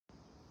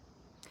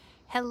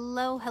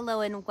Hello, hello,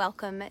 and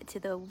welcome to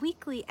the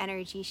weekly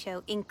energy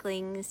show,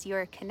 Inklings,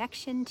 your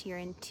connection to your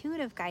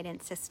intuitive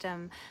guidance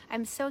system.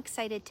 I'm so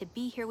excited to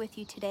be here with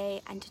you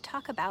today and to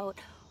talk about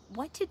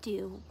what to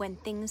do when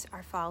things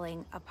are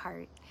falling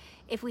apart.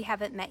 If we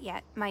haven't met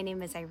yet, my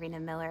name is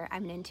Irina Miller.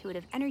 I'm an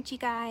intuitive energy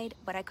guide,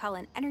 what I call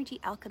an energy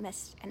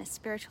alchemist, and a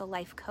spiritual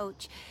life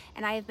coach.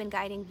 And I have been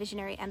guiding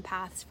visionary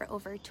empaths for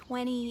over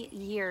 20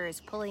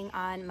 years, pulling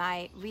on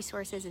my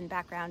resources and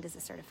background as a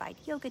certified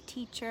yoga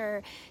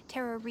teacher,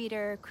 tarot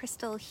reader,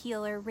 crystal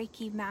healer,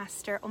 Reiki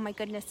master, oh my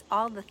goodness,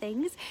 all the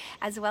things,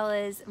 as well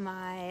as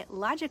my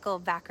logical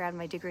background,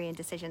 my degree in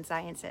decision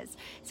sciences.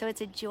 So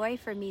it's a joy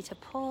for me to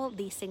pull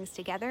these things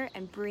together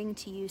and bring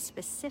to you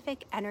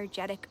specific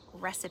energetic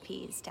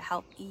recipes to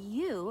help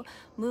you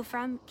move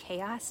from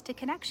chaos to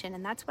connection.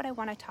 And that's what I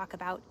want to talk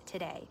about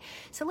today.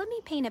 So let me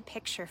paint a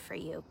picture for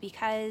you,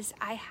 because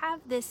I have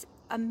this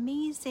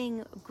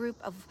amazing group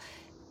of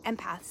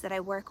empaths that I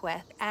work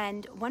with,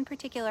 and one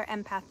particular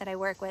empath that I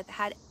work with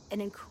had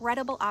an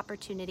incredible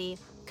opportunity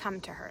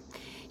come to her.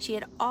 She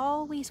had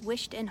always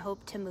wished and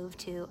hoped to move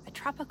to a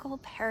tropical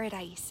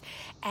paradise,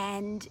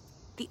 and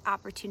the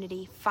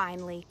opportunity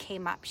finally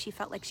came up. She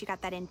felt like she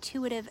got that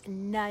intuitive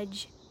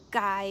nudge,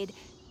 guide,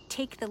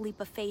 take the leap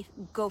of faith,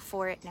 go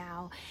for it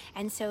now.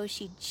 And so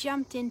she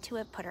jumped into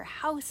it, put her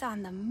house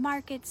on the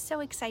market, so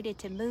excited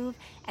to move,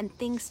 and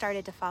things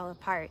started to fall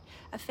apart.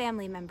 A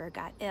family member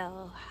got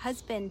ill,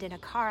 husband in a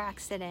car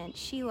accident,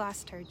 she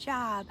lost her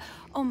job.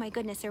 Oh my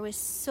goodness, there was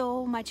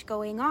so much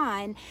going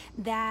on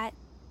that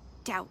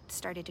doubt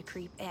started to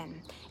creep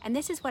in. And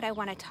this is what I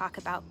want to talk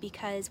about,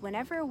 because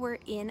whenever we're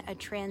in a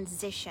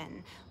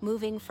transition,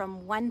 moving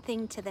from one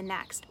thing to the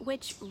next,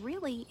 which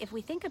really, if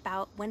we think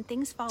about when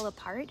things fall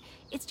apart,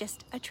 it's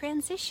just a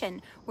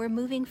transition. We're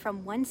moving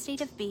from one state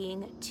of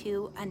being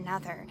to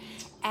another.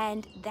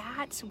 And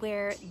that's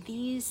where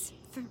these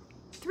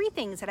three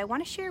things that I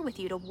want to share with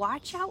you to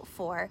watch out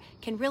for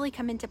can really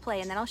come into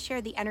play, and then I'll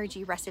share the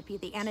energy recipe,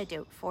 the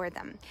antidote for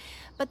them.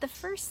 But the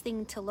first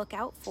thing to look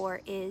out for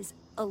is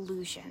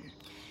illusion.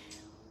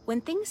 When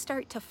things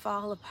start to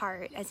fall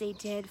apart, as they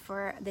did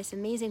for this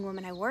amazing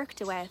woman I worked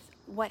with,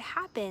 what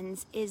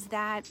happens is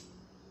that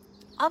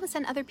all of a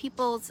sudden other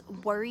people's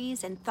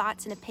worries and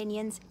thoughts and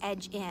opinions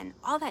edge in.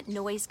 All that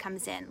noise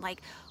comes in,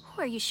 like,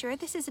 oh, are you sure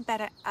this is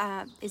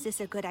is this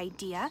a good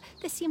idea?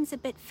 This seems a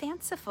bit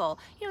fanciful.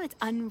 It's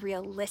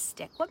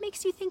unrealistic. What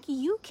makes you think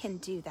you can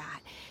do that?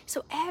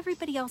 So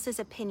everybody else's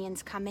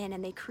opinions come in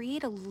and they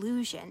create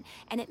illusion,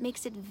 and it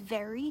makes it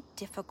very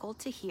difficult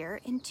to hear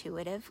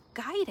intuitive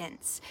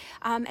guidance.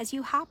 As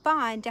you hop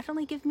on,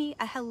 definitely give me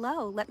a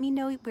hello. Let me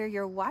know where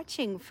you're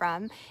watching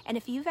from. And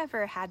if you've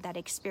ever had that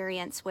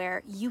experience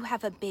where you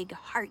have a big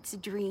heart's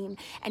dream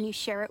and you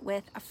share it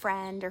with a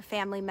friend or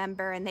family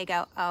member and they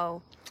go,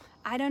 oh,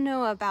 I don't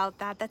know about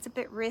that. That's a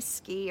bit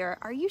risky. Or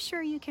are you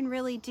sure you can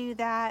really do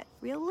that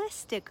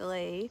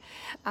realistically?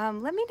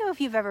 Let me know if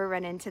you've ever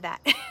run into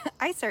that.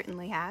 I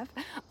certainly have.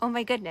 Oh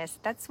my goodness.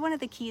 That's one of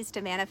the keys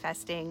to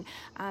manifesting,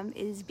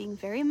 is being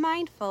very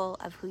mindful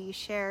of who you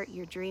share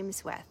your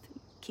dreams with.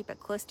 Keep it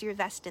close to your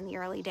vest in the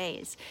early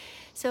days.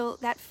 So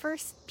that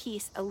first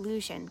piece,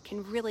 illusion,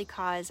 can really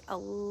cause a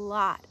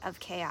lot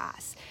of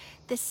chaos.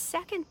 The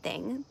second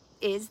thing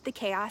is the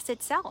chaos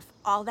itself,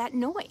 all that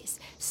noise.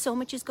 So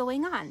much is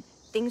going on.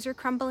 Things are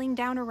crumbling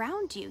down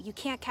around you. You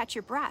can't catch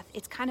your breath.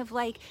 It's kind of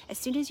like as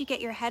soon as you get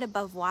your head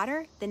above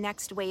water, the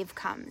next wave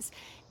comes.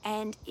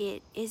 And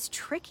it is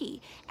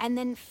tricky. And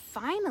then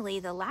finally,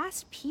 the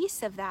last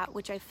piece of that,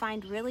 which I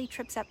find really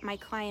trips up my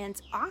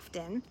clients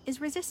often, is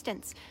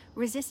resistance.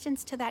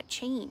 Resistance to that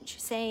change,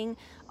 saying,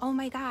 oh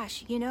my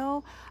gosh,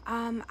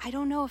 I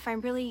don't know if I'm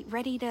really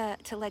ready to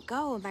let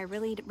go. Am I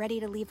really ready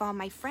to leave all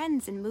my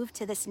friends and move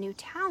to this new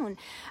town?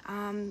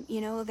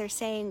 They're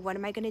saying, what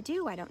am I going to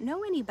do? I don't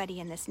know anybody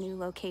in this new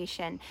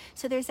location.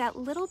 So there's that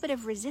little bit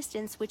of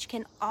resistance, which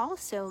can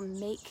also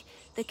make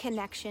the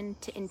connection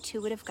to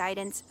intuitive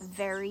guidance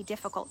very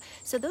difficult.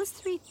 So those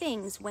three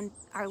things, when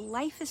our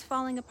life is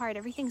falling apart,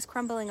 everything's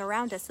crumbling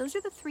around us, those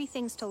are the three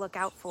things to look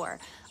out for: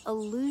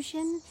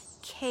 illusion,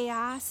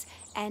 chaos,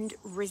 and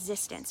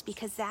resistance,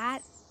 because that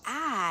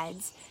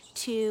adds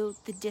to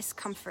the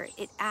discomfort.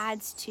 It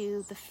adds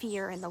to the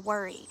fear and the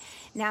worry.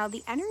 Now,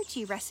 the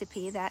energy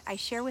recipe that I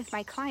share with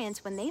my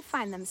clients when they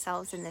find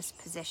themselves in this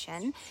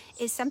position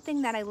is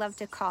something that I love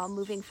to call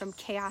moving from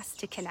chaos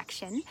to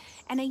connection.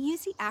 And I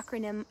use the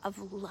acronym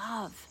of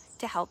LOVE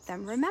to help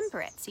them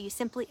remember it. So you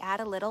simply add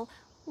a little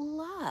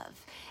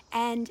love.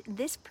 And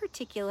this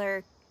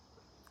particular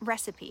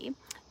recipe,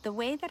 the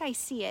way that I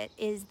see it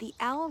is the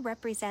L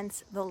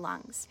represents the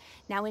lungs.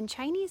 Now, in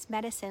Chinese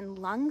medicine,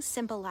 lungs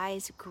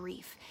symbolize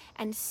grief,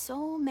 and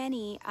so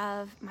many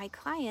of my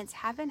clients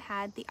haven't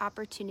had the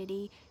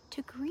opportunity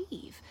to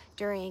grieve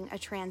during a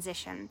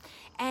transition.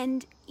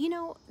 And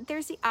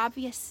there's the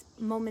obvious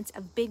moments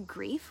of big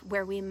grief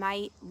where we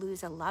might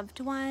lose a loved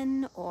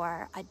one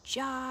or a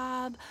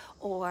job,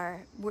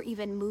 or we're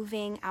even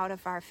moving out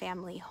of our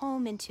family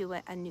home into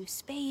a new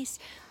space.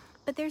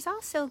 But there's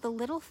also the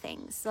little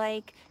things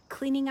like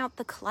cleaning out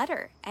the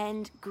clutter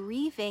and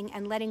grieving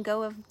and letting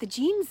go of the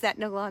jeans that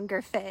no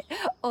longer fit,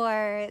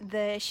 or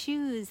the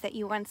shoes that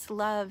you once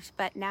loved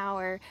but now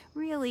are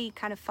really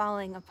kind of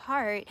falling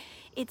apart.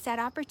 It's that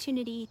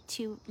opportunity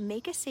to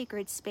make a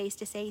sacred space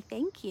to say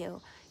thank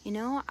you. You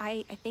know,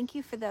 I thank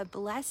you for the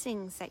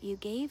blessings that you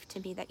gave to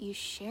me, that you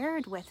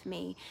shared with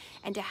me,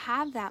 and to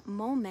have that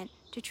moment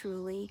to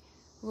truly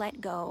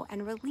let go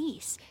and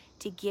release,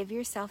 to give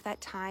yourself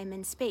that time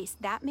and space.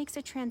 That makes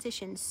a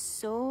transition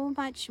so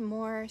much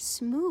more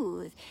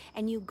smooth,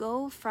 and you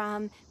go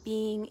from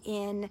being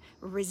in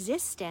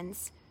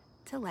resistance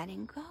to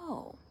letting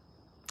go.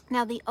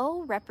 Now, the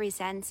O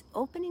represents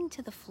opening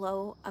to the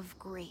flow of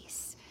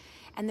grace.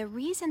 And the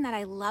reason that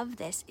I love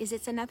this is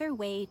it's another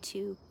way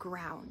to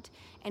ground.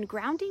 And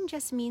grounding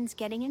just means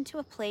getting into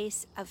a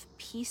place of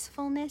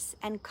peacefulness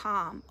and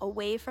calm,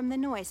 away from the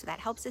noise. So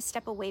that helps us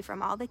step away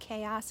from all the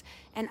chaos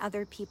and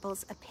other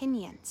people's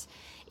opinions.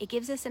 It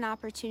gives us an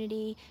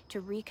opportunity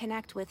to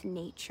reconnect with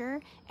nature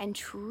and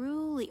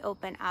truly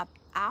open up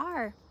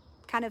our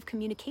kind of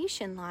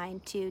communication line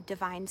to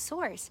divine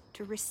source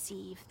to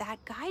receive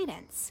that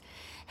guidance.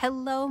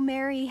 Hello,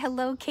 Mary.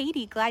 Hello,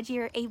 Katie. Glad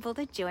you're able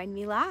to join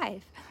me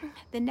live.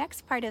 The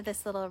next part of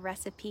this little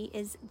recipe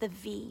is the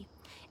V.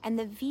 And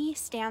the V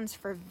stands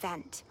for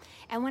vent.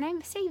 And when I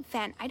say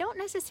vent, I don't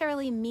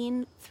necessarily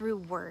mean through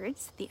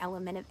words, the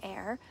element of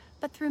air,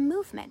 but through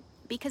movement.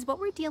 Because what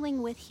we're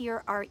dealing with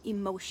here are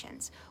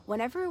emotions.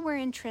 Whenever we're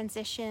in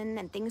transition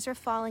and things are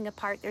falling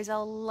apart, there's a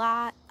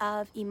lot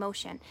of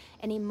emotion.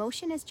 And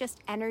emotion is just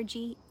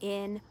energy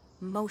in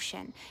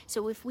motion.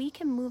 So if we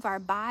can move our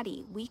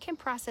body, we can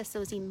process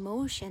those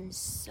emotions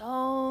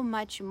so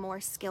much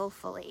more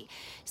skillfully.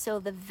 So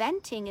the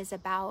venting is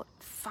about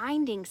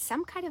finding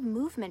some kind of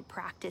movement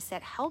practice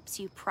that helps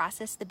you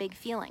process the big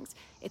feelings.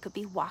 It could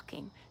be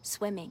walking,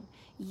 swimming,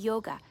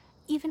 yoga,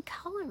 even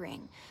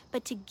coloring,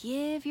 but to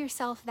give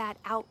yourself that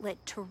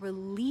outlet to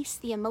release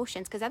the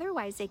emotions, because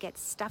otherwise they get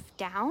stuffed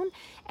down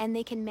and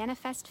they can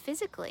manifest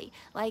physically,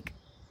 like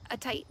a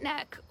tight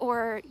neck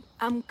or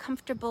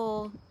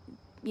uncomfortable,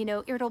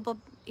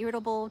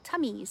 irritable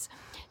tummies.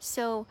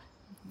 So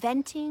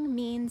venting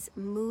means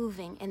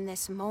moving in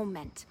this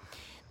moment.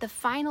 The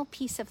final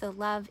piece of the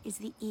love is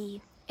the E.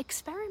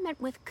 Experiment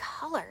with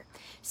color.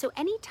 So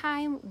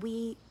anytime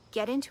we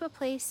get into a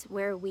place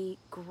where we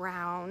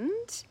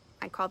ground,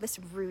 I call this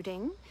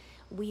rooting,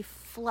 we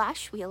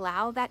flush, we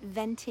allow that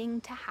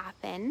venting to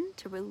happen,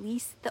 to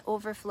release the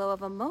overflow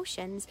of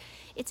emotions,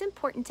 it's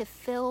important to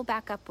fill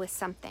back up with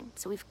something.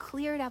 So we've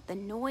cleared out the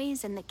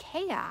noise and the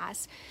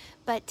chaos,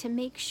 but to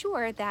make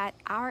sure that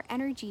our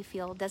energy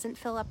field doesn't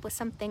fill up with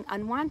something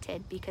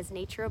unwanted, because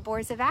nature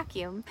abhors a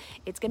vacuum.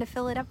 It's going to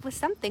fill it up with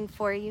something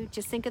for you.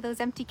 Just think of those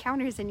empty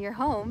counters in your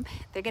home.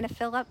 They're going to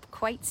fill up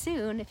quite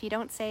soon if you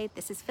don't say,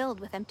 this is filled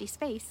with empty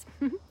space.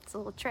 It's a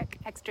little trick,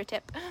 extra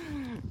tip.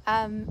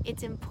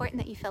 It's important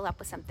that you fill up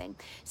with something.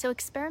 So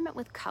experiment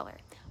with color.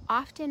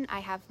 Often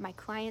I have my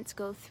clients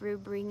go through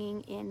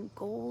bringing in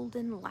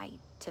golden light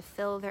to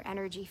fill their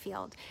energy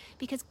field,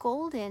 because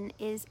golden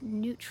is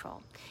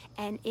neutral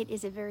and it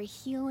is a very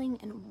healing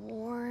and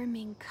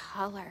warming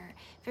color,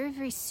 very,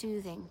 very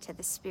soothing to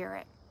the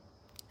spirit.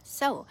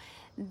 So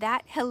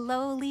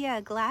hello,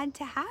 Leah, glad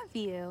to have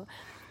you.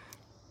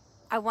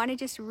 I want to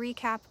just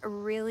recap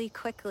really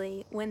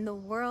quickly. When the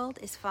world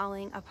is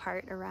falling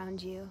apart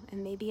around you,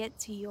 and maybe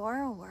it's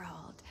your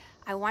world,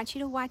 I want you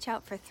to watch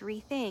out for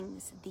three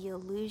things: the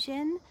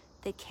illusion,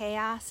 the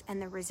chaos,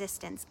 and the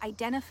resistance.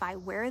 Identify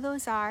where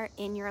those are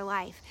in your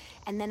life,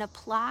 and then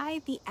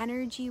apply the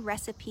energy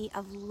recipe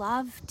of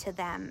love to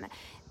them.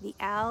 The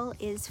L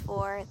is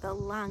for the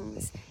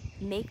lungs.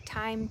 Make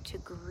time to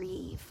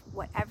grieve.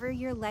 Whatever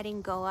you're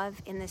letting go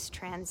of in this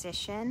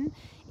transition,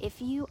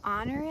 if you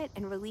honor it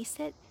and release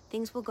it,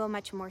 things will go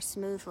much more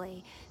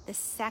smoothly. The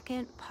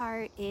second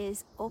part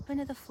is open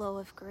to the flow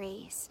of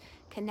grace.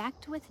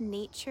 Connect with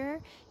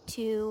nature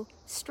to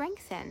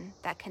strengthen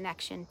that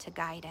connection to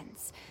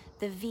guidance.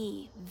 The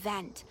V,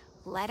 vent.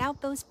 Let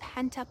out those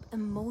pent-up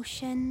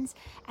emotions.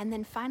 And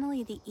then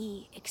finally the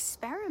E,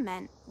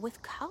 experiment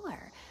with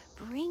color.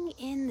 Bring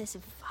in this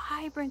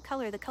vibrant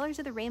color, the colors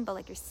of the rainbow,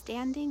 like you're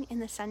standing in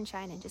the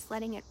sunshine and just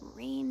letting it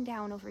rain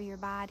down over your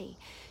body,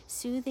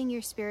 soothing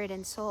your spirit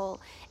and soul.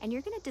 And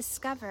you're going to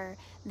discover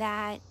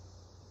that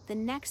the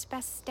next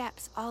best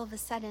steps all of a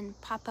sudden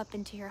pop up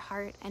into your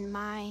heart and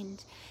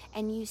mind,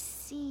 and you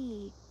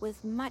see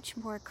with much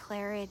more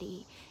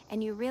clarity,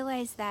 and you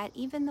realize that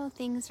even though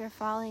things are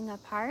falling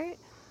apart,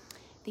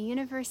 the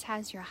universe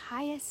has your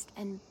highest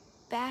and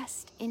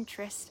best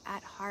interest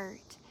at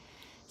heart.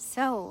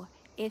 So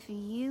if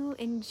you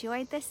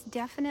enjoyed this,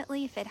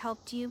 definitely, if it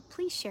helped you,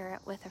 please share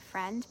it with a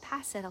friend,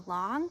 pass it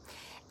along.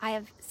 I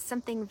have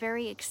something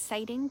very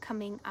exciting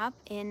coming up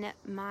in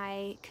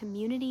my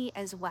community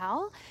as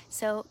well.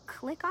 So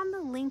click on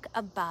the link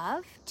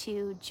above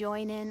to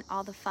join in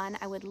all the fun.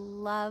 I would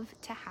love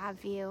to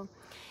have you.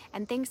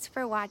 And thanks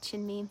for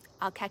watching me.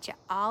 I'll catch you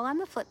all on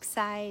the flip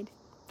side.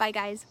 Bye,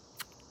 guys.